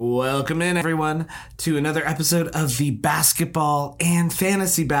Welcome in, everyone, to another episode of the basketball and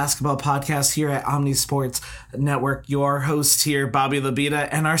fantasy basketball podcast here at Omni Sports Network. Your host here, Bobby Labita,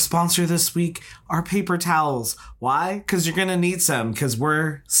 and our sponsor this week are paper towels. Why? Because you're going to need some, because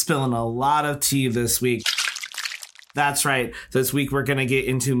we're spilling a lot of tea this week. That's right. This week, we're going to get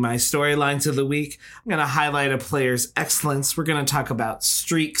into my storylines of the week. I'm going to highlight a player's excellence. We're going to talk about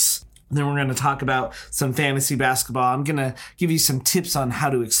streaks. Then we're going to talk about some fantasy basketball. I'm going to give you some tips on how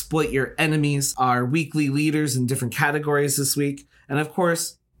to exploit your enemies, our weekly leaders in different categories this week. And of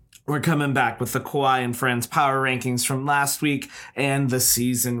course, we're coming back with the Kawhi and Friends power rankings from last week and the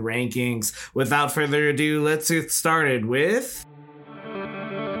season rankings. Without further ado, let's get started with...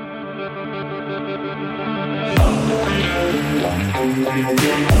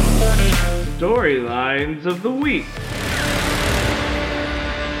 Storylines of the week.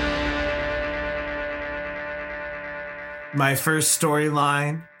 My first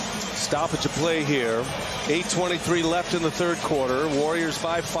storyline. Stoppage of play here. 8:23 left in the third quarter. Warriors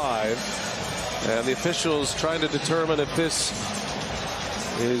by 5. And the officials trying to determine if this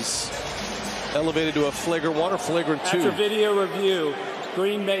is elevated to a flagrant 1 or flagrant 2. After video review,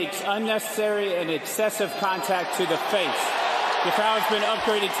 Green makes unnecessary and excessive contact to the face. The foul has been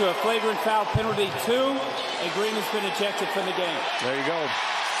upgraded to a flagrant foul penalty 2, and Green has been ejected from the game. There you go.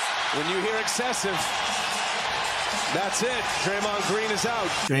 When you hear excessive, that's it. Draymond Green is out.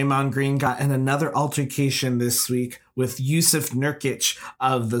 Draymond Green got in another altercation this week with Yusuf Nurkic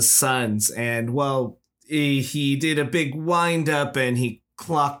of the Suns. And, well, he did a big wind-up and he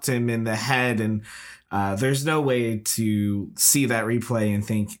clocked him in the head. And there's no way to see that replay and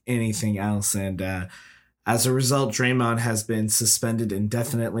think anything else. And as a result, Draymond has been suspended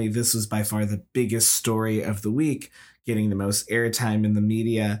indefinitely. This was by far the biggest story of the week, getting the most airtime in the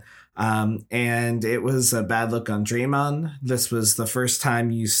media. And it was a bad look on Draymond. This was the first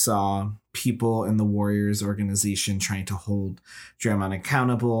time you saw people in the Warriors organization trying to hold Draymond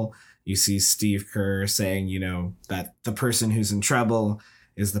accountable. You see Steve Kerr saying, that the person who's in trouble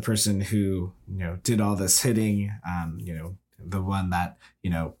is the person who, did all this hitting, the one that,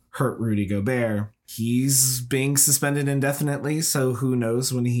 hurt Rudy Gobert. He's being suspended indefinitely, so who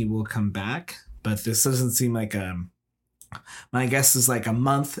knows when he will come back. But this doesn't seem like my guess is like a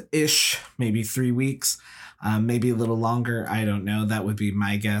month-ish, maybe 3 weeks, maybe a little longer. I don't know. That would be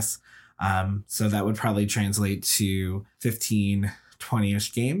my guess. So that would probably translate to 15,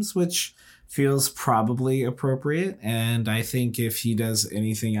 20-ish games, which feels probably appropriate. And I think if he does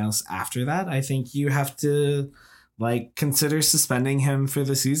anything else after that, I think you have to consider suspending him for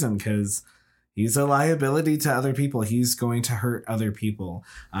the season because he's a liability to other people. He's going to hurt other people.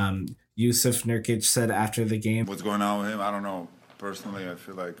 Yusuf Nurkic said after the game, "What's going on with him? I don't know. Personally, I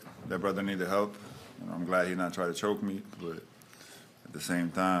feel like that brother needed help. I'm glad he not tried to choke me, but at the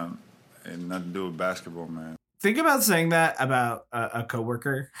same time, it had nothing to do with basketball, man." Think about saying that about a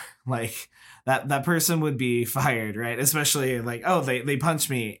coworker. That person would be fired, right? Especially they punched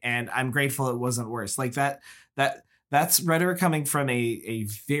me and I'm grateful it wasn't worse. That's rhetoric coming from a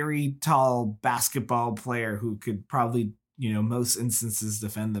very tall basketball player who could probably, most instances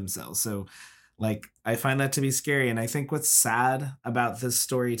defend themselves. So I find that to be scary. And I think what's sad about this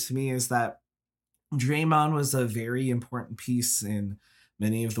story to me is that Draymond was a very important piece in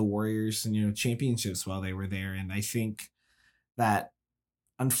many of the Warriors, championships while they were there. And I think that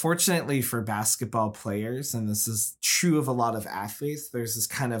unfortunately for basketball players, and this is true of a lot of athletes, there's this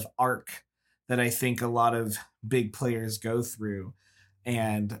kind of arc that I think a lot of big players go through.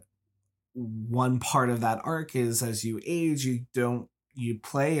 And one part of that arc is as you age, you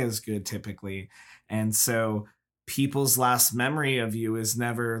play as good typically. And so people's last memory of you is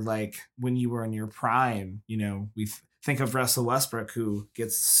never when you were in your prime. We think of Russell Westbrook, who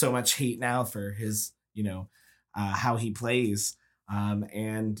gets so much hate now for his, how he plays.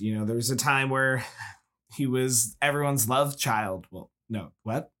 And there was a time where he was everyone's love child. Well, no,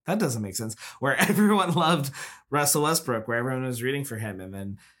 what? That doesn't make sense. Where everyone loved Russell Westbrook, where everyone was rooting for him. And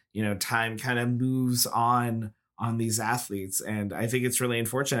then, time kind of moves on these athletes. And I think it's really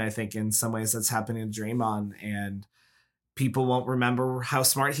unfortunate. I think in some ways that's happening to Draymond, and people won't remember how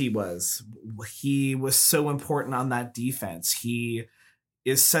smart he was. He was so important on that defense. He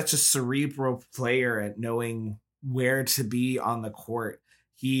is such a cerebral player at knowing where to be on the court.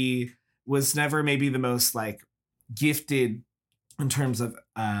 He was never maybe the most gifted in terms of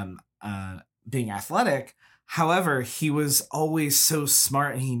being athletic. However, he was always so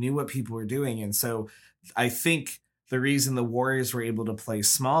smart and he knew what people were doing. And so I think the reason the Warriors were able to play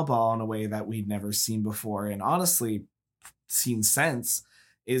small ball in a way that we'd never seen before, and honestly seen since,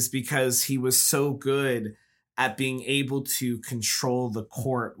 is because he was so good at being able to control the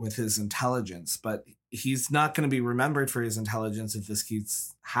court with his intelligence, but he's not going to be remembered for his intelligence if this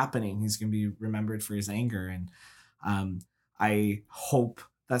keeps happening. He's going to be remembered for his anger. And I hope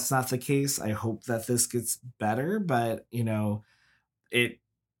that's not the case. I hope that this gets better, but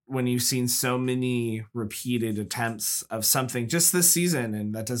when you've seen so many repeated attempts of something just this season,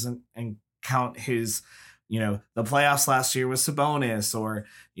 and that doesn't count his, the playoffs last year with Sabonis, or,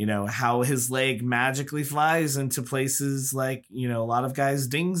 how his leg magically flies into places like, a lot of guys'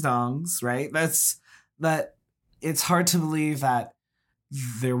 dings dongs, right? That it's hard to believe that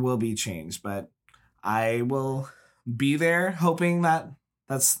there will be change, but I will be there hoping that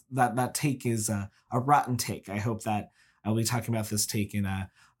that take is a rotten take. I hope that I'll be talking about this take in a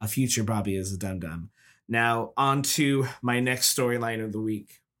future Bobby is a Dum Dum. Now on to my next storyline of the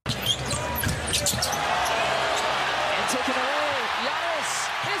week. And taken away, Giannis,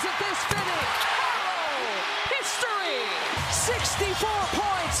 isn't this fitting? Oh, history! 64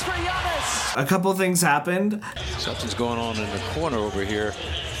 points for Giannis. A couple things happened. Something's going on in the corner over here.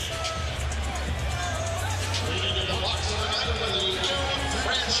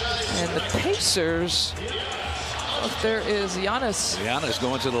 And the Pacers, there is Giannis. Giannis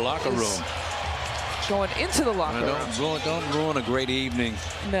going to the locker room. Going into the locker room. Don't ruin a great evening.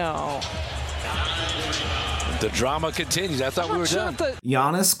 No. The drama continues. I thought we were done.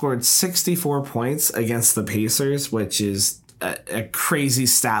 Giannis scored 64 points against the Pacers, which is a crazy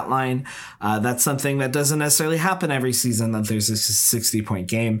stat line. That's something that doesn't necessarily happen every season, that there's a 60-point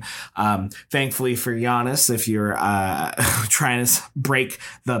game. Thankfully for Giannis, if you're trying to break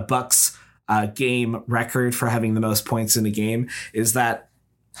the Bucks game record for having the most points in a game, is that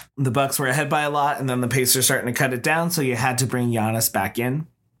the Bucks were ahead by a lot, and then the Pacers starting to cut it down, so you had to bring Giannis back in.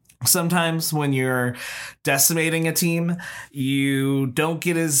 Sometimes when you're decimating a team, you don't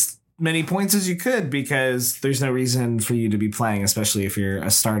get as many points as you could because there's no reason for you to be playing, especially if you're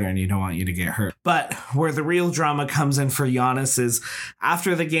a starter and you don't want you to get hurt. But where the real drama comes in for Giannis is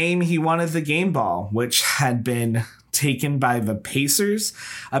after the game, he wanted the game ball, which had been taken by the Pacers,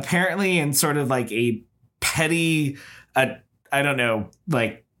 apparently in sort of like a petty, attack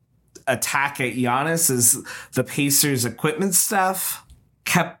at Giannis. Is the Pacers equipment staff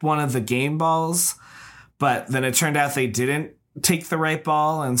kept one of the game balls, but then it turned out they didn't take the right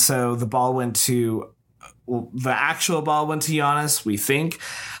ball, and so the actual ball went to Giannis, we think.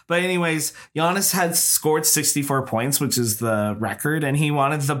 But anyways, Giannis had scored 64 points, which is the record, and he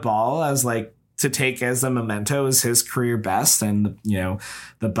wanted the ball as to take as a memento as his career best. And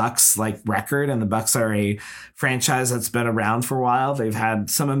the Bucks record, and the Bucks are a franchise that's been around for a while. They've had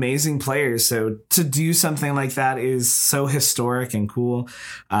some amazing players, so to do something like that is so historic and cool.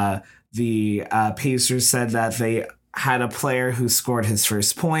 The Pacers said that they had a player who scored his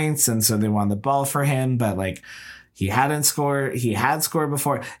first points, and so they won the ball for him, but he hadn't scored. He had scored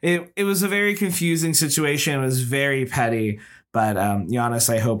before. It was a very confusing situation. It was very petty, but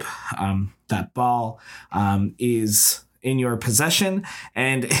Giannis, I hope that ball is in your possession.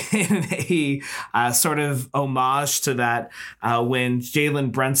 And in a sort of homage to that, when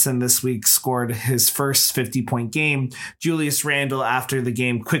Jalen Brunson this week scored his first 50-point game, Julius Randle, after the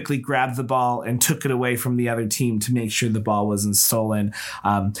game, quickly grabbed the ball and took it away from the other team to make sure the ball wasn't stolen.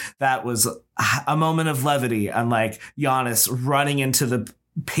 That was a moment of levity, unlike Giannis running into the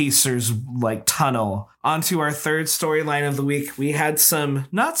Pacers tunnel. On to our third storyline of the week. We had some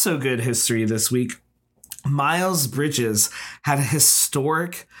not so good history this week. Miles Bridges had a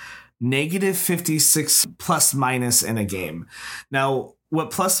historic -56 plus minus in a game. Now, what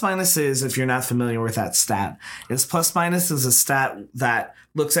plus minus is, if you're not familiar with that stat, is plus minus is a stat that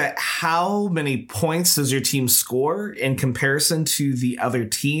looks at how many points does your team score in comparison to the other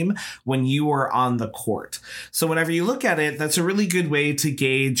team when you are on the court. So whenever you look at it, that's a really good way to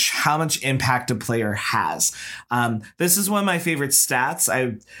gauge how much impact a player has. This is one of my favorite stats.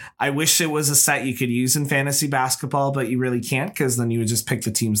 I wish it was a stat you could use in fantasy basketball, but you really can't, because then you would just pick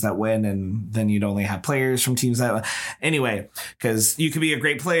the teams that win, and then you'd only have players from teams that anyway, because you could be a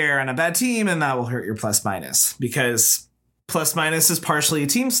great player on a bad team, and that will hurt your plus minus, because plus minus is partially a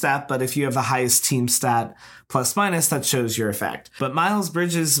team stat, but if you have the highest team stat plus minus, that shows your effect. But Miles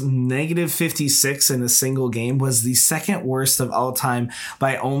Bridges' -56 in a single game was the second worst of all time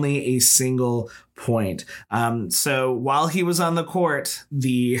by only a single point. So while he was on the court,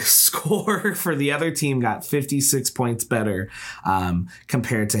 the score for the other team got 56 points better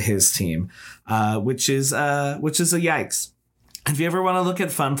compared to his team, which is a yikes. If you ever want to look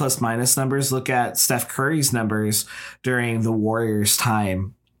at fun plus minus numbers, look at Steph Curry's numbers during the Warriors'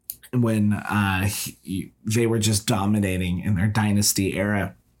 time when they were just dominating in their dynasty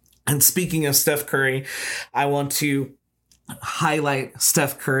era. And speaking of Steph Curry, I want to highlight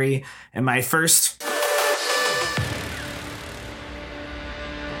Steph Curry in my first.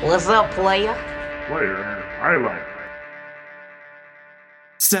 What's up, player? Player highlight.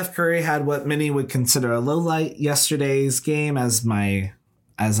 Steph Curry had what many would consider a low light yesterday's game as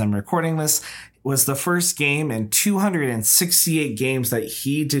I'm recording this. Was the first game in 268 games that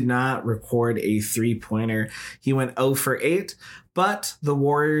he did not record a 3-pointer. He went 0 for 8, but the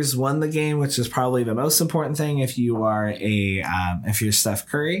Warriors won the game, which is probably the most important thing if you are if you're Steph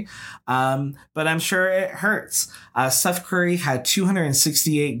Curry. But I'm sure it hurts. Steph Curry had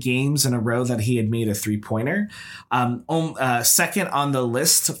 268 games in a row that he had made a 3-pointer. Second on the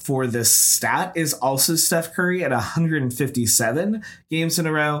list for this stat is also Steph Curry at 157 games in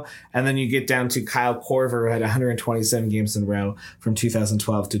a row. And then you get down to Kyle Korver, who had 127 games in a row from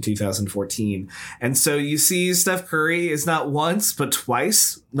 2012 to 2014. And so you see Steph Curry is not once, but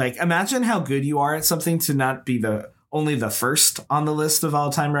twice. Like, imagine how good you are at something to not be only the first on the list of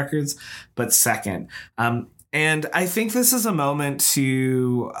all-time records, but second. And I think this is a moment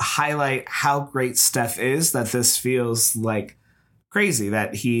to highlight how great Steph is, that this feels like crazy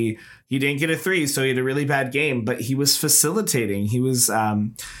that he didn't get a 3, so he had a really bad game, but he was facilitating. He was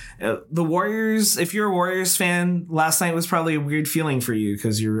the Warriors. If you're a Warriors fan, last night was probably a weird feeling for you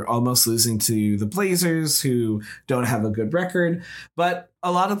because you're almost losing to the Blazers, who don't have a good record. But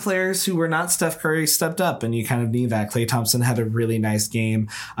a lot of players who were not Steph Curry stepped up, and you kind of need that. Klay Thompson had a really nice game.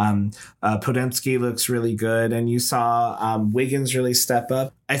 Podemski looks really good, and you saw Wiggins really step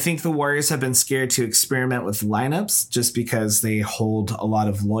up. I think the Warriors have been scared to experiment with lineups just because they hold a lot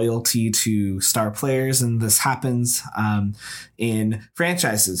of loyalty to star players, and this happens in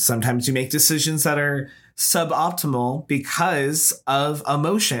franchises. Sometimes you make decisions that are suboptimal because of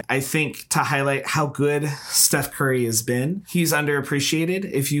emotion. I think to highlight how good Steph Curry has been, he's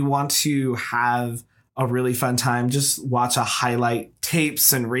underappreciated. If you want to have a really fun time, just watch a highlight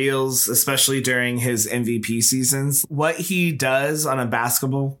tapes and reels, especially during his MVP seasons. What he does on a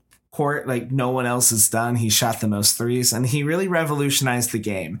basketball court, like no one else has done. He shot the most threes, and he really revolutionized the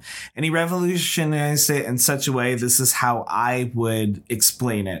game. And he revolutionized it in such a way, this is how I would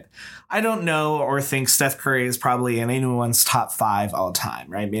explain it. I don't know or think Steph Curry is probably in anyone's top 5 all time,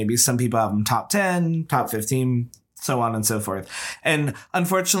 right? Maybe some people have him top 10, top 15, so on and so forth. And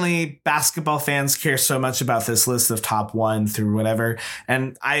unfortunately, basketball fans care so much about this list of top 1 through whatever.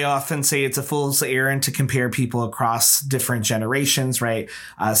 And I often say it's a fool's errand to compare people across different generations, right?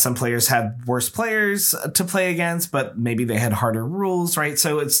 Some players have worse players to play against, but maybe they had harder rules, right?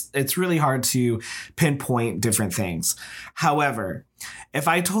 So it's really hard to pinpoint different things. However, if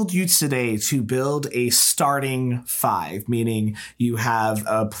I told you today to build a starting 5, meaning you have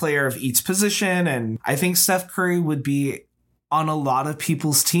a player of each position, and I think Steph Curry would be on a lot of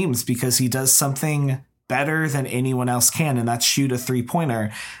people's teams because he does something better than anyone else can, and that's shoot a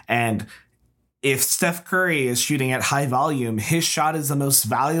 3-pointer. And if Steph Curry is shooting at high volume, his shot is the most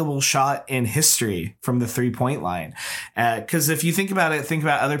valuable shot in history from the 3-point line. Because if you think about it, think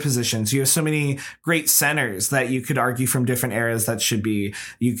about other positions. You have so many great centers that you could argue from different eras that should be.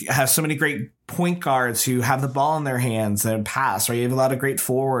 You have so many great point guards who have the ball in their hands and pass, right? You have a lot of great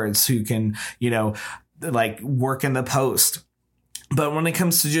forwards who can, like work in the post. But when it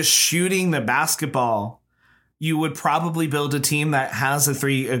comes to just shooting the basketball, you would probably build a team that has a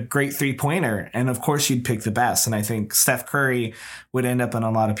great 3-pointer. And of course you'd pick the best. And I think Steph Curry would end up on a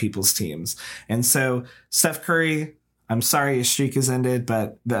lot of people's teams. And so Steph Curry, I'm sorry your streak has ended,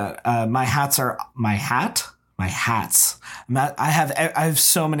 but my hats. I have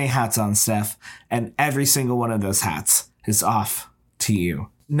so many hats on, Steph, and every single one of those hats is off to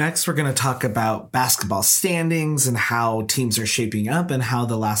you. Next, we're going to talk about basketball standings and how teams are shaping up and how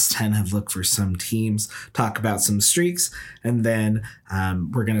the last 10 have looked for some teams, talk about some streaks, and then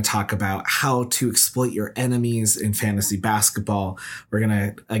we're going to talk about how to exploit your enemies in fantasy basketball. We're going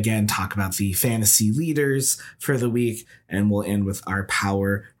to, again, talk about the fantasy leaders for the week, and we'll end with our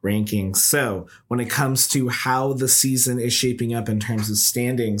power rankings. So when it comes to how the season is shaping up in terms of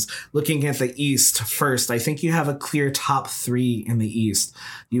standings, looking at the East first, I think you have a clear top 3 in the East.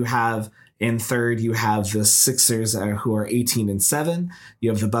 You have in third, you have the Sixers who are 18-7. You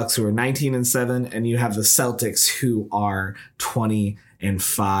have the Bucks who are 19-7, and you have the Celtics who are 20-8. and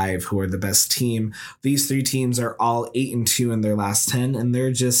 5, who are the best team. These 3 teams are all 8-2 in their last 10, and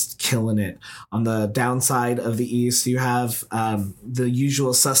they're just killing it. On the downside of the East, you have the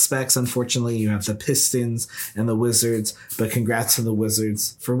usual suspects. Unfortunately, you have the Pistons and the Wizards, but congrats to the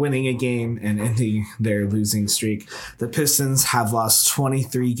Wizards for winning a game and ending their losing streak. The Pistons have lost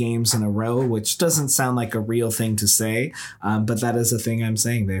 23 games in a row, which doesn't sound like a real thing to say, but that is a thing I'm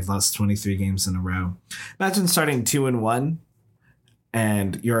saying. They've lost 23 games in a row. Imagine starting 2-1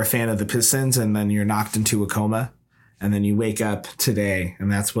 and you're a fan of the Pistons and then you're knocked into a coma and then you wake up today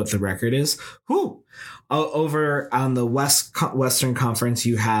and that's what the record is. Whew. Over on the Western Conference,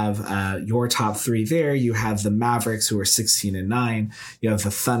 you have your top 3 there. You have the Mavericks, who are 16-9. You have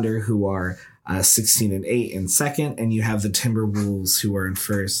the Thunder, who are 16-8 in second, and you have the Timberwolves, who are in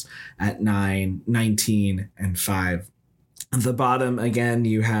first at 19-5. The bottom, again,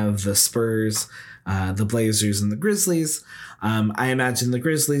 you have the Spurs, the Blazers, and the Grizzlies. I imagine the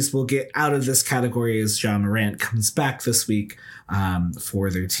Grizzlies will get out of this category as Ja Morant comes back this week for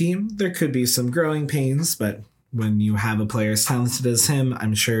their team. There could be some growing pains, but when you have a player as talented as him,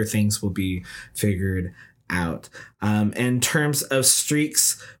 I'm sure things will be figured out. In terms of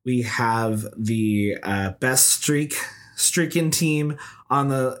streaks, we have the best streaking team on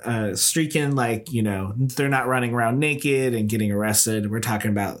the streaking, like, you know, they're not running around naked and getting arrested. We're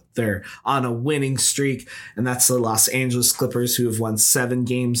talking about they're on a winning streak, and that's the Los Angeles Clippers, who have won 7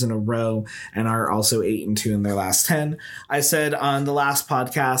 games in a row and are also 8-2 in their last 10. I said on the last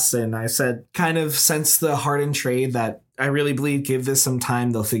podcast, and I said kind of since the Harden trade, that I really believe give this some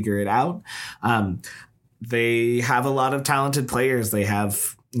time, they'll figure it out. They have a lot of talented players. They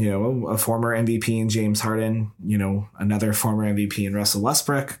have, you know, a former MVP in James Harden, you know, another former MVP in Russell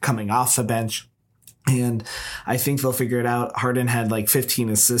Westbrook coming off the bench. And I think they'll figure it out. Harden had like 15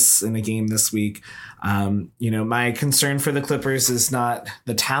 assists in a game this week. You know, my concern for the Clippers is not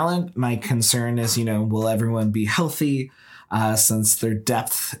the talent. My concern is, you know, will everyone be healthy? Since their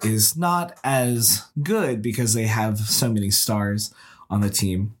depth is not as good because they have so many stars on the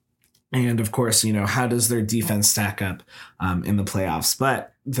team. And of course, you know, how does their defense stack up in the playoffs?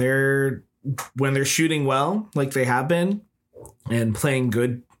 But when they're shooting well, like they have been, and playing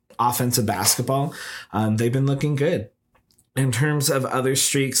good offensive basketball, they've been looking good. In terms of other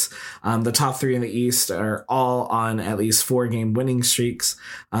streaks, the top 3 in the East are all on at least 4-game winning streaks.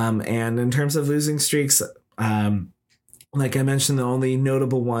 And in terms of losing streaks, like I mentioned, the only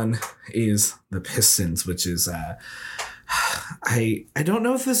notable one is the Pistons, which is I don't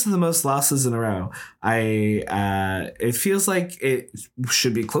know if this is the most losses in a row. It feels like it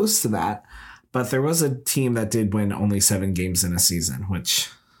should be close to that, but there was a team that did win only 7 games in a season, which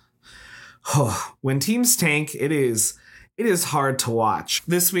when teams tank, it is hard to watch.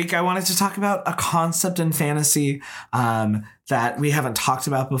 This week, I wanted to talk about a concept in fantasy that we haven't talked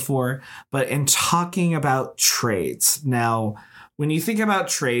about before, but in talking about trades. Now, when you think about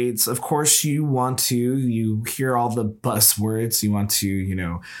trades, of course, you hear all the buzzwords. You want to, you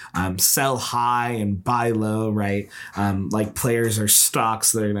know, sell high and buy low, right? Like players are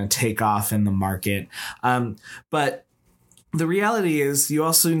stocks that are going to take off in the market. But the reality is you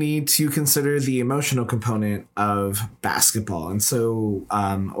also need to consider the emotional component of basketball. And so,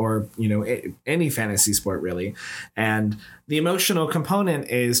 or, you know, any fantasy sport really. And the emotional component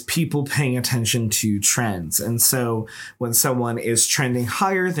is people paying attention to trends. And so when someone is trending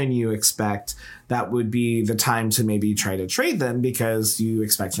higher than you expect, that would be the time to maybe try to trade them because you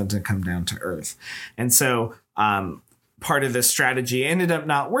expect them to come down to earth. And so, part of this strategy ended up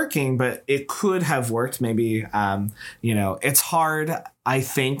not working, but it could have worked. Maybe, you know, it's hard, I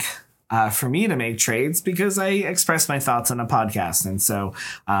think, for me to make trades because I express my thoughts on a podcast. And so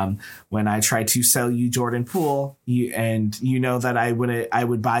when I try to sell you Jordan Poole, you know that I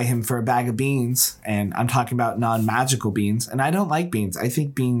would buy him for a bag of beans, and I'm talking about non-magical beans. And I don't like beans. I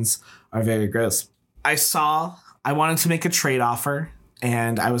think beans are very gross. I wanted to make a trade offer,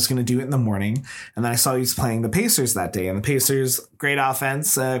 and I was going to do it in the morning. And then I saw he was playing the Pacers that day. And the Pacers, great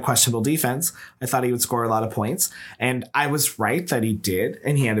offense, questionable defense. I thought he would score a lot of points. And I was right that he did.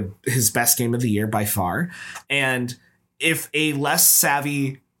 And he had his best game of the year by far. And if a less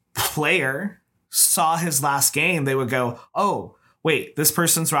savvy player saw his last game, they would go, oh, wait, this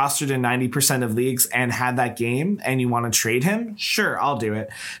person's rostered in 90% of leagues and had that game, and you want to trade him? Sure, I'll do it.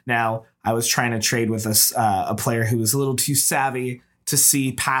 Now, I was trying to trade with a player who was a little too savvy to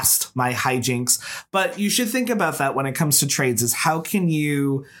see past my hijinks. But you should think about that when it comes to trades, is how can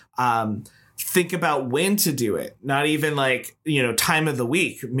you think about when to do it, not even like, time of the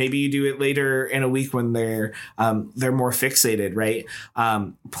week. Maybe you do it later in a week when they're more fixated, right?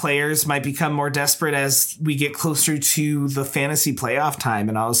 Players might become more desperate as we get closer to the fantasy playoff time.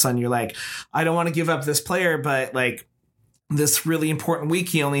 And all of a sudden you're like, I don't want to give up this player, but like, this really important week,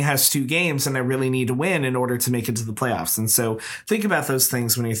 he only has 2 games and I really need to win in order to make it to the playoffs. And so think about those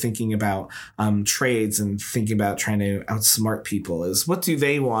things when you're thinking about trades and thinking about trying to outsmart people, is what do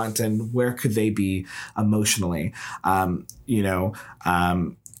they want and where could they be emotionally?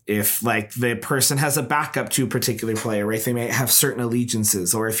 If like the person has a backup to a particular player, right? They might have certain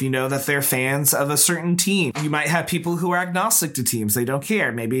allegiances, or if you know that they're fans of a certain team, you might have people who are agnostic to teams. They don't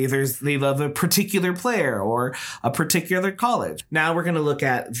care. Maybe they love a particular player or a particular college. Now we're going to look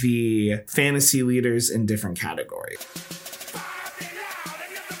at the fantasy leaders in different categories.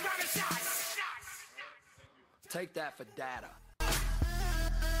 Take that for data.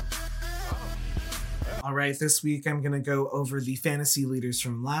 All right, this week I'm going to go over the fantasy leaders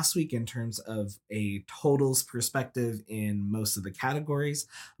from last week in terms of a totals perspective in most of the categories.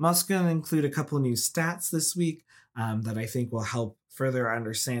 I'm also going to include a couple of new stats this week that I think will help further our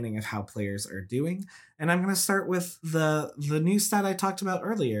understanding of how players are doing. And I'm going to start with the new stat I talked about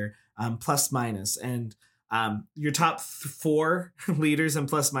earlier, plus minus. And your top 4 leaders in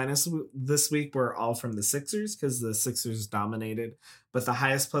plus minus this week were all from the Sixers, because the Sixers dominated. But the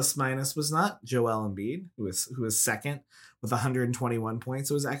highest plus minus was not Joel Embiid, who was second with 121 points.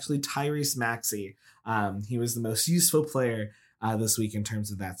 It was actually Tyrese Maxey. He was the most useful player this week in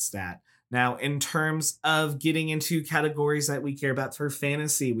terms of that stat. Now, in terms of getting into categories that we care about for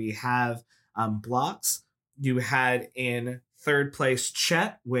fantasy, we have blocks. You had in third place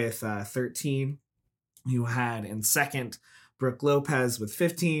Chet with 13. You had in second Brook Lopez with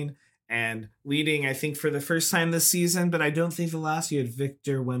 15, and leading, I think, for the first time this season, but I don't think the last, you had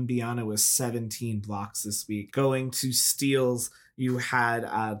Victor Wembanyama with 17 blocks this week. Going to steals, you had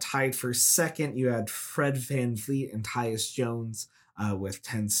tied for second, you had Fred VanVleet and Tyus Jones with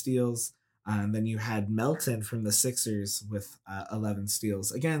 10 steals. And then you had Melton from the Sixers with 11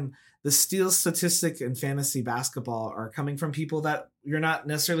 steals. Again, the steals statistic in fantasy basketball are coming from people that you're not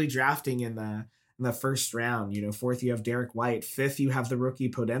necessarily drafting in the first round. Fourth, you have Derek White. Fifth, you have the rookie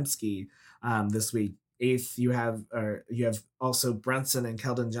Podemski this week. Eighth, you have also Brunson and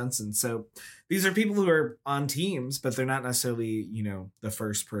Keldon Johnson. So these are people who are on teams, but they're not necessarily, the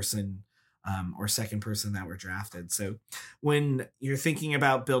first person or second person that were drafted. So when you're thinking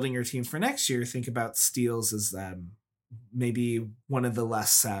about building your team for next year, think about steals as maybe one of the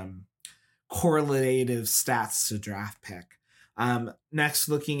less correlative stats to draft pick. Next,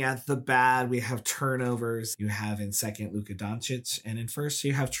 looking at the bad, we have turnovers. You have in second Luka Doncic, and in first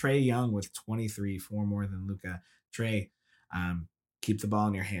you have Trae Young with 23, 4 more than Luka. Trae, keep the ball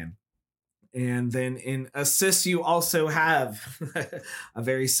in your hand. And then in assists, you also have a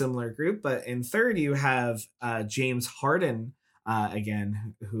very similar group, but in third you have James Harden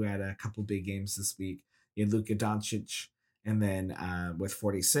again, who had a couple big games this week. You had Luka Doncic. And then with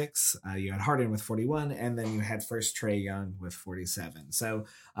 46, you had Harden with 41, and then you had first Trae Young with 47. So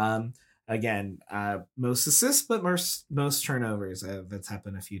again, most assists, but most turnovers. That's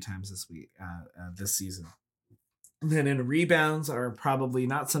happened a few times this week, this season. And then in rebounds are probably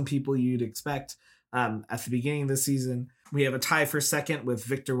not some people you'd expect at the beginning of the season. We have a tie for second with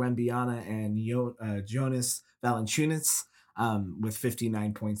Victor Wembanyama and Jonas Valanciunas with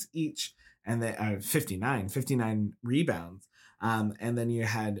 59 points each. And then 59 rebounds. And then you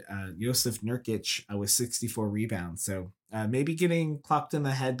had Jusuf Nurkic with 64 rebounds. So maybe getting clocked in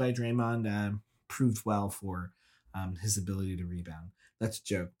the head by Draymond proved well for his ability to rebound. That's a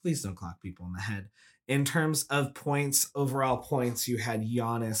joke. Please don't clock people in the head. In terms of points, overall points, you had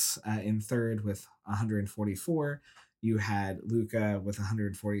Giannis in third with 144. You had Luka with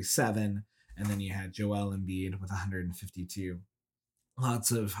 147. And then you had Joel Embiid with 152.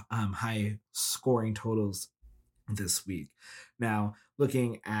 Lots of high scoring totals this week. Now,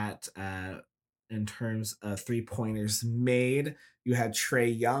 looking at in terms of 3-pointers made, you had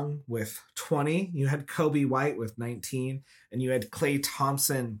Trae Young with 20, you had Kobe White with 19, and you had Klay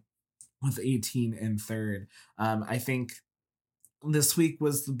Thompson with 18 in third. I think this week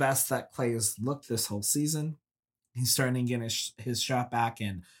was the best that Klay has looked this whole season. He's starting to get his shot back,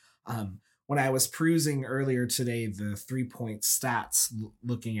 and when I was perusing earlier today the 3-point stats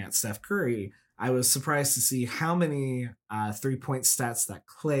looking at Steph Curry, I was surprised to see how many 3-point stats that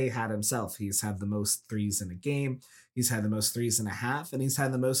Klay had himself. He's had the most threes in a game, he's had the most threes in a half, and he's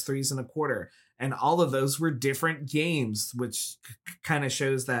had the most threes in a quarter. And all of those were different games, which kind of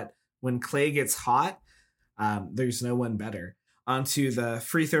shows that when Klay gets hot, there's no one better. onto the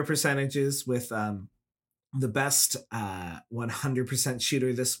free throw percentages with the best 100%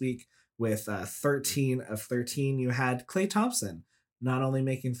 shooter this week with 13 of 13. You had Klay Thompson not only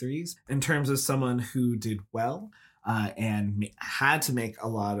making threes in terms of someone who did well and had to make a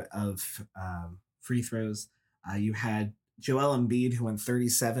lot of free throws. You had Joel Embiid, who went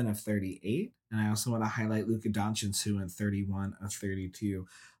 37 of 38. And I also want to highlight Luka Doncic, who went 31 of 32.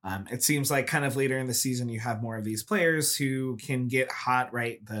 It seems like kind of later in the season, you have more of these players who can get hot,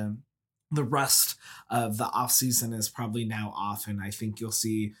 right? The rust of the offseason is probably now off. And I think you'll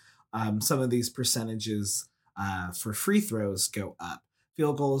see some of these percentages for free throws go up.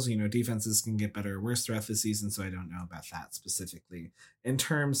 Field goals, defenses can get better or worse throughout the season, so I don't know about that specifically. In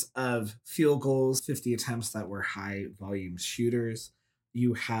terms of field goals, 50 attempts that were high volume shooters.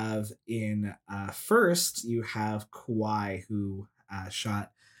 You have in first, you have Kawhi, who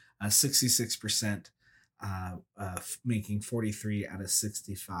shot 66%, making 43 out of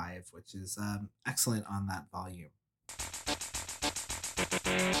 65, which is excellent on that volume.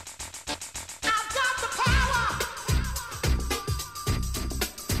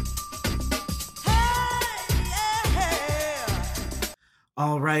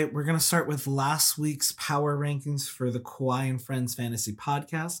 All right, we're going to start with last week's power rankings for the Kawhi and Friends Fantasy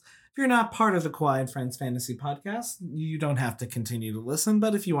Podcast. If you're not part of the Kawhi and Friends Fantasy Podcast, you don't have to continue to listen,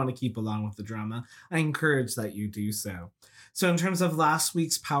 but if you want to keep along with the drama, I encourage that you do so. So in terms of last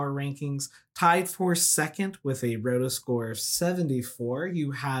week's power rankings, tied for second with a roto score of 74,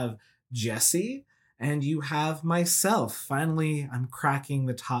 you have Jesse and you have myself. Finally, I'm cracking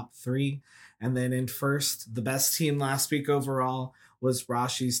the top three. And then in first, the best team last week overall was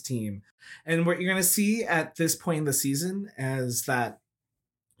Rashi's team. And what you're going to see at this point in the season is that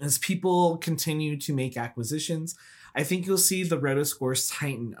as people continue to make acquisitions, I think you'll see the roto scores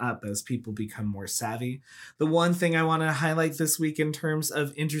tighten up as people become more savvy. The one thing I want to highlight this week in terms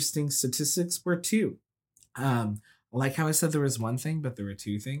of interesting statistics were two. Like how I said there was one thing, but there were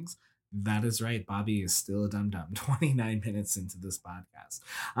two things. That is right. Bobby is still a dum-dum 29 minutes into this podcast.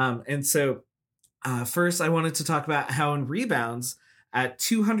 And so first, I wanted to talk about how in rebounds, at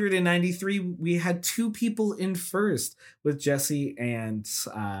 293, we had two people in first with Jesse and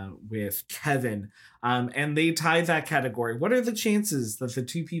with Kevin. And they tied that category. What are the chances that the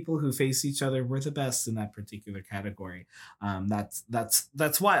two people who face each other were the best in that particular category?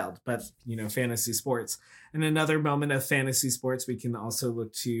 That's wild, but fantasy sports. In another moment of fantasy sports, we can also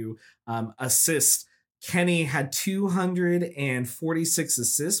look to assists. Kenny had 246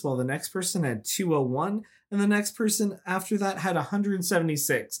 assists, while the next person had 201, and the next person after that had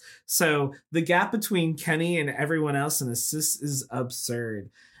 176. So the gap between Kenny and everyone else in assists is absurd.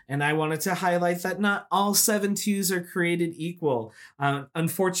 And I wanted to highlight that not all 7-2s are created equal.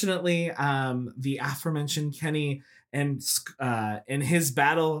 Unfortunately, the aforementioned Kenny and in his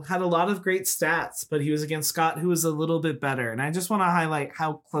battle had a lot of great stats, but he was against Scott, who was a little bit better. And I just want to highlight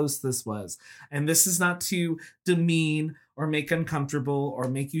how close this was. And this is not to demean or make uncomfortable or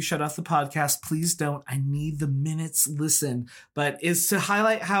make you shut off the podcast. Please don't. I need the minutes listened. But is to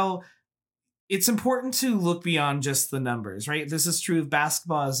highlight how it's important to look beyond just the numbers, right? This is true of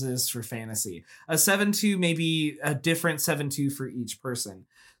basketball as it is for fantasy. A 7-2 may be a different 7-2 for each person.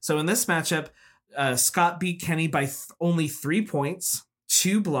 So in this matchup, Scott beat Kenny by only 3 points,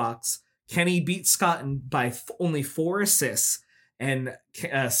 2 blocks. Kenny beat Scott by only 4 assists. And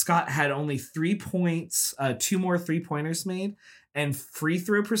Scott had only 3 points, 2 more 3-pointers made. And free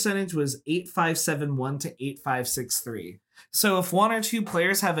throw percentage was 8.571 to 8.563. So if one or two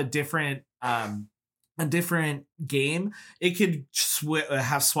players have a different game, it could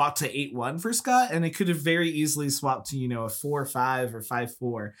have swapped to 8-1 for Scott, and it could have very easily swapped to, a 4-5 or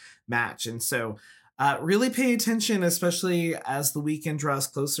 5-4 match. And so really pay attention, especially as the weekend draws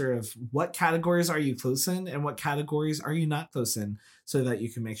closer, of what categories are you close in and what categories are you not close in, so that you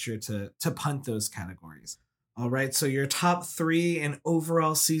can make sure to punt those categories. All right, so your top three in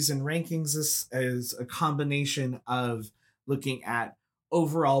overall season rankings is a combination of looking at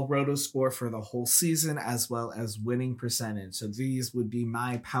overall roto score for the whole season as well as winning percentage. So these would be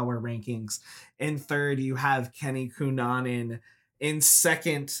my power rankings. In third, you have Kenny Kunanen. In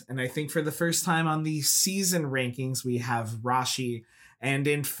second, and I think for the first time on the season rankings, we have Rashi. And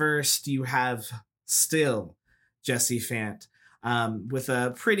in first, you have still Jessie Fant. With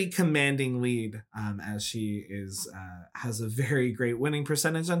a pretty commanding lead, as she has a very great winning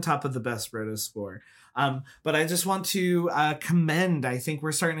percentage on top of the best roto score. But I just want to commend, I think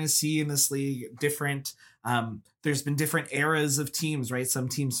we're starting to see in this league different, there's been different eras of teams, right? Some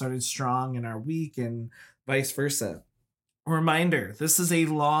teams started strong and are weak and vice versa. reminder, this is a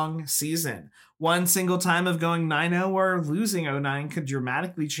long season. One single time of going 9-0 or losing 0-9 could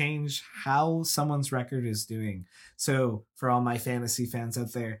dramatically change how someone's record is doing. So for all my fantasy fans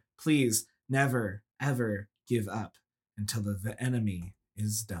out there, please never, ever give up until the enemy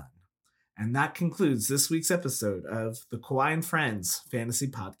is done. And that concludes this week's episode of the Kawhi and Friends Fantasy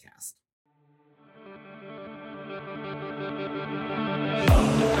Podcast.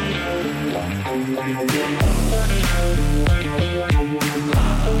 We'll be right back.